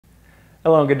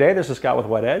Hello and good day, this is Scott with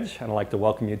Wet Edge, and I'd like to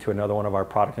welcome you to another one of our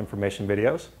product information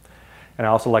videos. And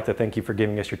I also like to thank you for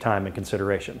giving us your time and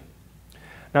consideration.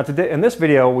 Now today, in this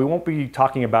video, we won't be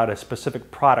talking about a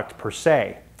specific product per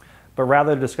se, but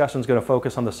rather the discussion is going to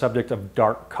focus on the subject of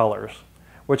dark colors,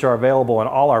 which are available in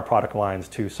all our product lines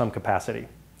to some capacity.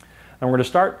 And we're going to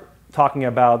start talking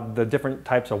about the different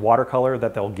types of watercolor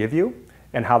that they'll give you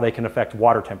and how they can affect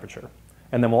water temperature.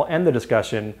 And then we'll end the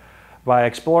discussion by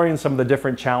exploring some of the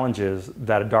different challenges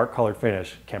that a dark colored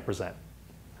finish can present.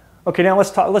 Okay, now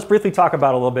let's briefly talk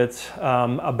about a little bit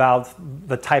about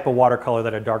the type of watercolor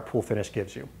that a dark pool finish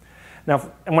gives you. Now,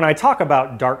 when I talk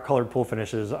about dark colored pool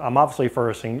finishes, I'm obviously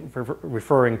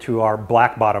referring to our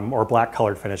black bottom or black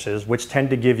colored finishes, which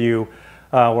tend to give you,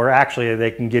 or actually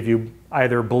they can give you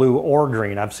either blue or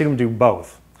green. I've seen them do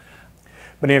both.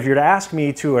 But if you're to ask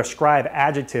me to ascribe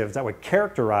adjectives that would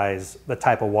characterize the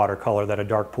type of watercolor that a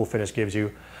dark pool finish gives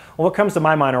you, well, what comes to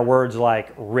my mind are words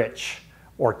like rich,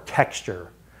 or texture,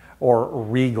 or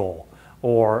regal,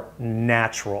 or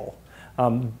natural.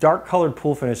 Dark colored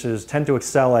pool finishes tend to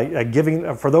excel at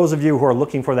giving, for those of you who are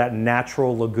looking for that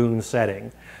natural lagoon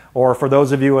setting, or for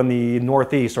those of you in the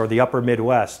Northeast or the upper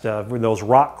Midwest, those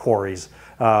rock quarries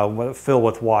filled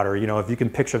with water, you know, if you can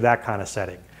picture that kind of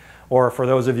setting. Or for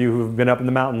those of you who've been up in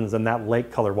the mountains and that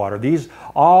lake colored water,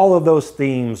 all of those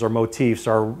themes or motifs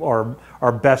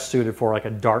are best suited for like a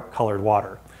dark colored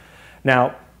water.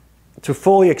 Now, to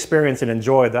fully experience and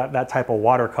enjoy that type of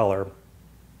watercolor,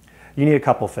 you need a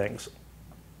couple things.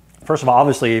 First of all,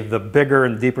 obviously, the bigger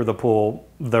and deeper the pool,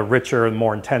 the richer and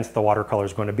more intense the watercolor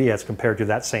is going to be as compared to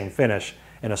that same finish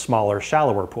in a smaller,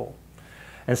 shallower pool.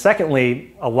 And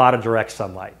secondly, a lot of direct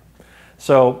sunlight.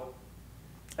 So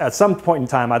at some point in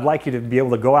time, I'd like you to be able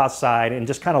to go outside and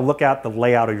just kind of look at the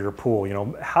layout of your pool. You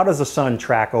know, how does the sun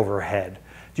track overhead?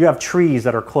 Do you have trees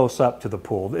that are close up to the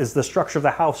pool? Is the structure of the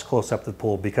house close up to the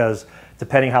pool? Because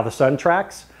depending how the sun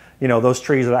tracks, you know, those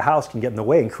trees of the house can get in the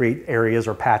way and create areas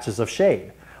or patches of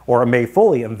shade, or it may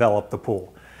fully envelop the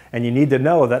pool. And you need to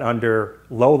know that under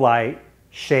low light,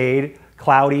 shade,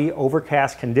 cloudy,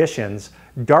 overcast conditions,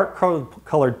 dark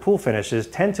colored pool finishes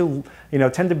tend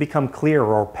to become clear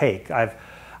or opaque.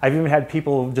 I've even had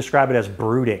people describe it as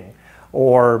brooding,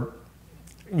 or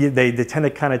they tend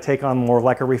to kind of take on more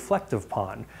like a reflective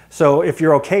pond. So if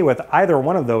you're okay with either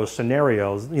one of those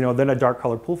scenarios, you know, then a dark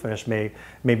colored pool finish may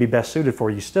be best suited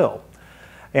for you still.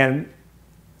 And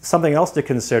something else to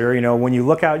consider, you know, when you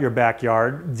look out your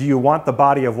backyard, do you want the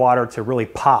body of water to really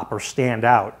pop or stand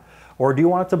out, or do you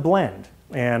want it to blend?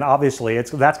 And obviously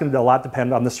that's going to a lot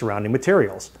depend on the surrounding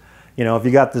materials. You know, if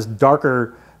you got this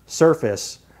darker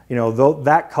surface, you know,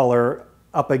 that color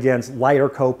up against lighter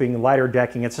coping, lighter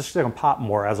decking, it's just going to pop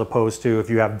more, as opposed to if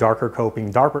you have darker coping,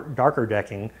 darker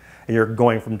decking, and you're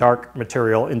going from dark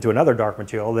material into another dark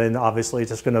material, then obviously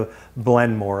it's just going to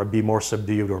blend more, be more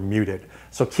subdued or muted.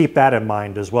 So keep that in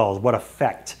mind as well, as what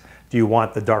effect do you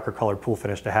want the darker colored pool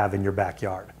finish to have in your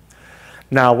backyard.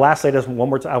 Now, lastly, just one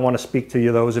more time, I want to speak to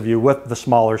you, those of you with the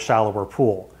smaller, shallower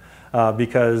pool,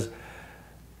 because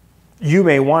you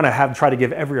may want to try to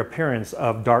give every appearance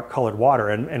of dark colored water,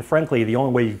 and frankly, the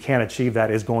only way you can achieve that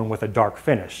is going with a dark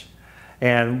finish.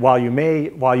 And while you may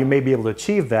be able to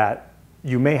achieve that,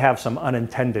 you may have some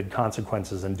unintended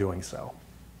consequences in doing so.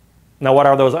 Now, what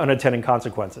are those unintended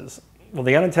consequences? Well,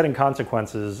 the unintended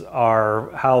consequences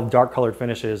are how dark colored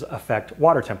finishes affect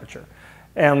water temperature.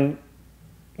 And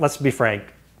let's be frank,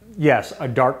 yes, a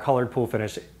dark colored pool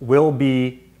finish will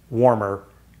be warmer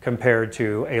compared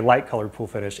to a light colored pool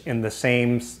finish in the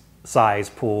same size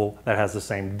pool that has the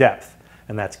same depth.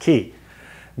 And that's key,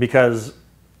 because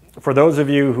for those of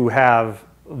you who have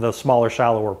the smaller,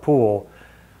 shallower pool,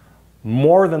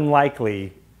 more than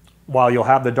likely, while you'll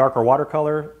have the darker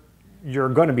watercolor, you're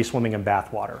going to be swimming in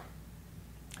bath water.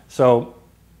 So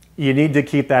you need to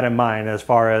keep that in mind as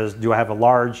far as, do I have a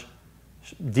large,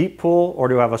 deep pool, or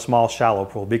do I have a small, shallow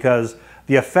pool? Because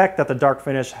the effect that the dark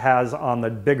finish has on the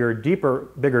bigger,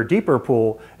 deeper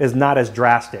pool is not as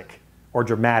drastic or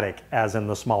dramatic as in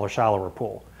the smaller, shallower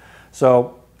pool.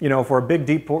 So, you know, for a big,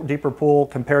 deeper pool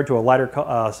compared to a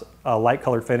light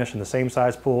colored finish in the same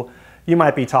size pool, you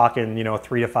might be talking, you know,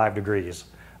 3 to 5 degrees.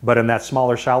 But in that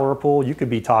smaller, shallower pool, you could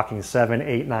be talking 7,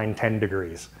 8, 9, 10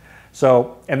 degrees.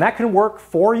 So, and that can work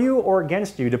for you or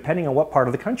against you depending on what part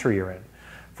of the country you're in.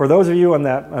 For those of you on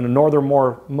a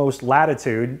northernmost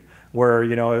latitude, where,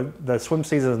 you know, the swim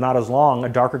season is not as long, a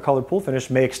darker colored pool finish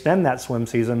may extend that swim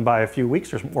season by a few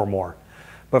weeks or more.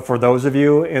 But for those of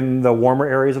you in the warmer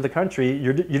areas of the country,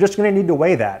 you're just going to need to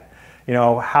weigh that. You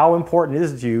know, how important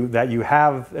is it to you that you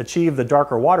have achieved the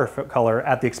darker water color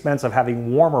at the expense of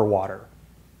having warmer water?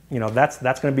 that's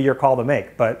going to be your call to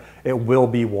make, but it will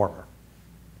be warmer.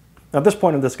 Now, at this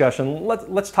point in the discussion,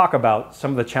 let's talk about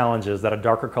some of the challenges that a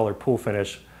darker colored pool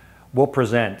finish will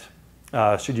present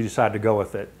should you decide to go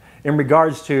with it, in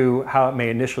regards to how it may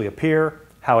initially appear,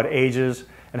 how it ages,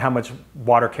 and how much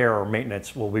water care or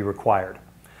maintenance will be required.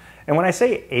 And when I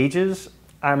say ages,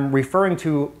 I'm referring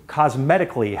to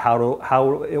cosmetically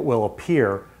how it will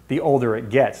appear the older it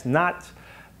gets, not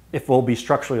if it will be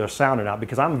structurally sound or not,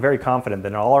 because I'm very confident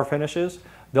that in all our finishes,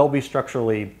 they'll be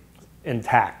structurally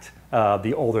intact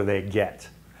the older they get.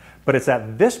 But it's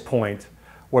at this point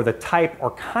where the type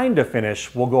or kind of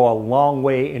finish will go a long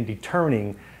way in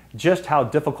determining just how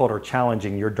difficult or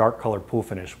challenging your dark colored pool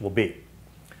finish will be.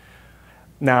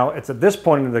 Now, it's at this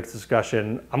point in the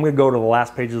discussion, I'm going to go to the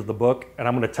last pages of the book and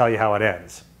I'm going to tell you how it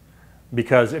ends.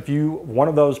 Because if you're one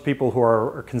of those people who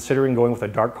are considering going with a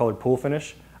dark colored pool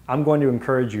finish, I'm going to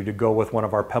encourage you to go with one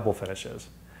of our pebble finishes.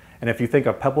 And if you think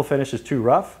a pebble finish is too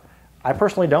rough, I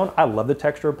personally don't. I love the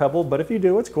texture of pebble, but if you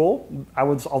do, it's cool.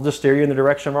 I'll just steer you in the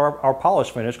direction of our polish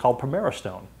finish called Primera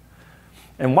Stone.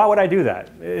 And why would I do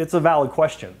that? It's a valid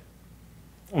question.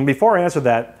 And before I answer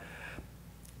that,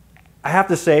 I have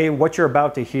to say what you're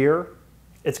about to hear,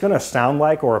 it's going to sound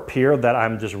like or appear that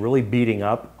I'm just really beating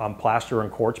up on plaster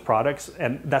and quartz products,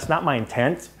 and that's not my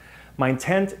intent. My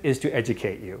intent is to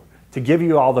educate you, to give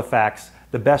you all the facts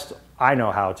the best I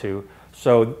know how to,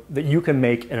 so that you can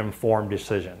make an informed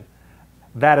decision.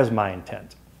 That is my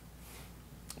intent.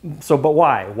 So, but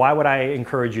why? Why would I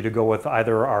encourage you to go with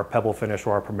either our pebble finish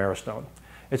or our Primera Stone?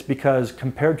 It's because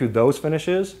compared to those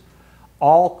finishes,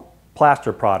 all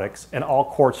plaster products and all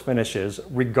quartz finishes,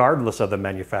 regardless of the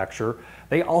manufacturer,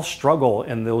 they all struggle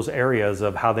in those areas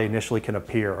of how they initially can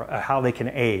appear, how they can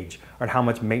age, or how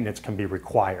much maintenance can be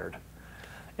required.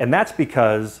 And that's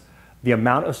because the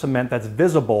amount of cement that's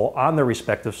visible on their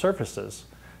respective surfaces.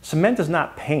 Cement is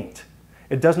not paint.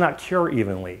 It does not cure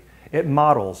evenly. It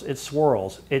models, it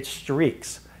swirls, it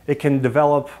streaks. It can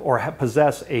develop or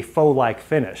possess a faux-like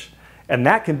finish. And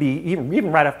that can be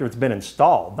even right after it's been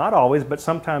installed. Not always, but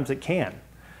sometimes it can.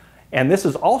 And this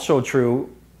is also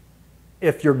true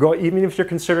if even if you're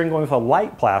considering going with a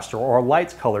light plaster or a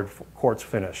light colored quartz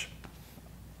finish.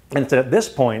 And so at this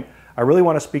point, I really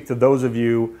want to speak to those of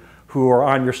you who are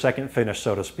on your second finish,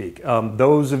 so to speak.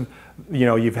 Those of,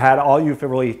 you've had, all you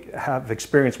really have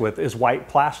experience with is white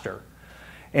plaster.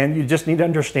 And you just need to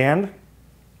understand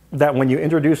that when you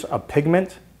introduce a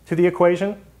pigment to the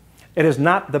equation, it is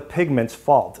not the pigment's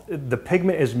fault. The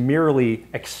pigment is merely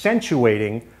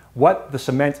accentuating what the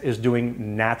cement is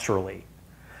doing naturally.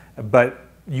 But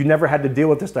you never had to deal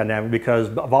with this dynamic because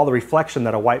of all the reflection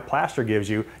that a white plaster gives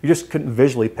you. You just couldn't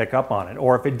visually pick up on it.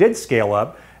 Or if it did scale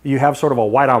up, you have sort of a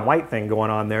white on white thing going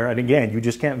on there. And again, you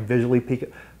just can't visually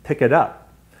pick it up.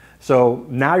 So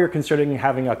now you're considering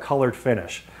having a colored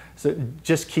finish. So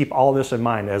just keep all this in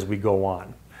mind as we go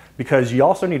on. Because you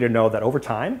also need to know that over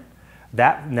time,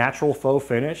 that natural faux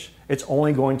finish, it's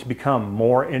only going to become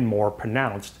more and more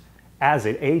pronounced as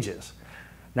it ages.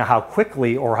 Now, how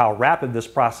quickly or how rapid this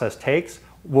process takes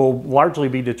will largely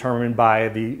be determined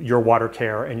by your water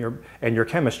care and your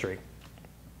chemistry.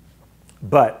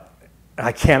 But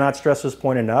I cannot stress this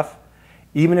point enough.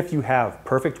 Even if you have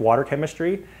perfect water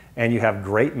chemistry and you have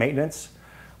great maintenance,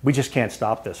 we just can't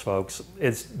stop this, folks.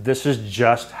 This is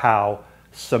just how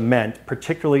cement,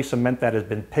 particularly cement that has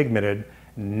been pigmented,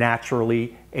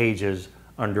 naturally ages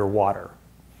underwater.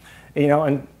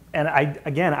 And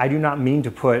I do not mean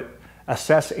to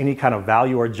assess any kind of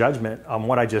value or judgment on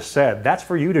what I just said. That's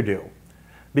for you to do.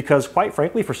 Because quite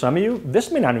frankly, for some of you,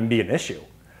 this may not even be an issue.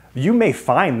 You may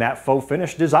find that faux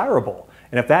finish desirable.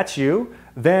 And if that's you,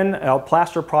 then a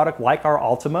plaster product like our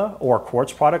Ultima or a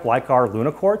quartz product like our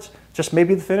Luna Quartz just may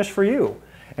be the finish for you.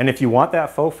 And if you want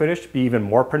that faux finish to be even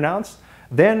more pronounced,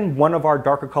 then one of our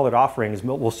darker colored offerings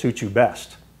will suit you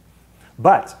best.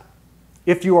 But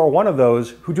if you are one of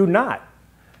those who do not,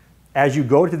 as you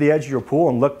go to the edge of your pool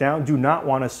and look down, do not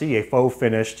want to see a faux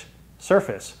finished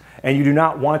surface, and you do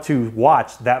not want to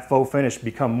watch that faux finish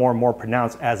become more and more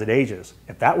pronounced as it ages.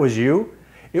 If that was you,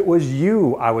 it was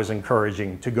you I was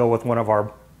encouraging to go with one of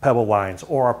our pebble lines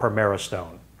or a Primera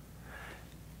Stone.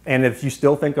 And if you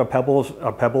still think a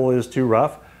pebble is too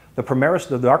rough,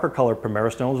 the darker colored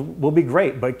Primera Stones will be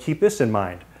great, but keep this in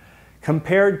mind.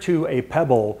 Compared to a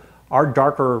pebble, our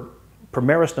darker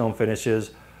Primera Stone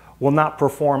finishes will not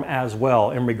perform as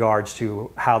well in regards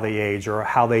to how they age or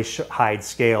how they hide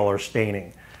scale or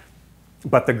staining.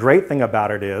 But the great thing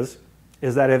about it is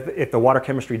that if the water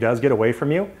chemistry does get away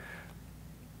from you,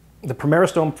 the Primera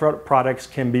Stone products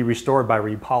can be restored by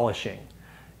repolishing.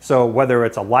 So whether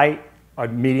it's a light, a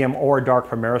medium, or a dark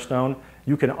Primera Stone,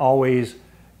 you can always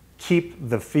keep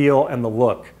the feel and the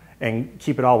look and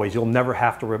keep it always. You'll never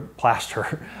have to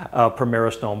plaster a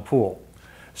Primera Stone pool.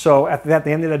 So at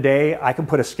the end of the day, I can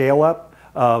put a scale up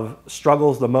of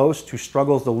struggles the most to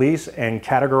struggles the least and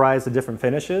categorize the different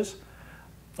finishes.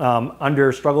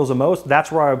 Under struggles the most,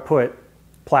 that's where I would put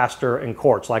plaster and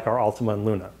quartz, like our Ultima and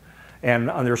Luna. And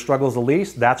under struggles the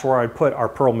least, that's where I'd put our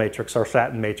pearl matrix, our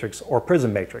satin matrix, or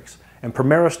prism matrix. And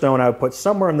Primera Stone I would put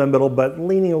somewhere in the middle, but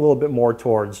leaning a little bit more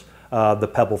towards the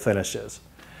pebble finishes.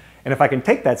 And if I can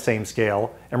take that same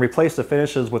scale and replace the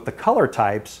finishes with the color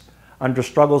types, under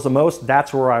struggles the most,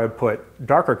 that's where I would put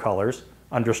darker colors.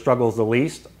 Under struggles the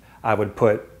least, I would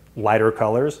put lighter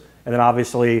colors. And then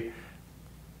obviously,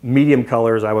 medium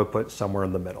colors I would put somewhere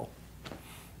in the middle.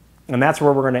 And that's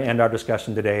where we're going to end our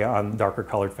discussion today on darker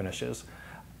colored finishes.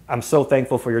 I'm so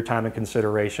thankful for your time and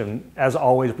consideration. As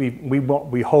always,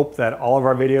 we hope that all of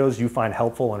our videos you find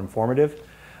helpful and informative,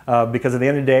 because at the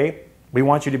end of the day, we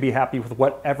want you to be happy with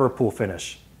whatever pool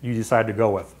finish you decide to go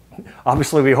with.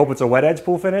 Obviously, we hope it's a wet edge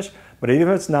pool finish, but even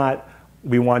if it's not,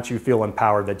 we want you to feel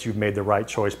empowered that you've made the right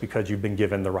choice because you've been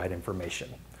given the right information.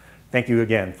 Thank you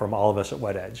again from all of us at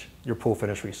Wet Edge, your pool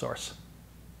finish resource.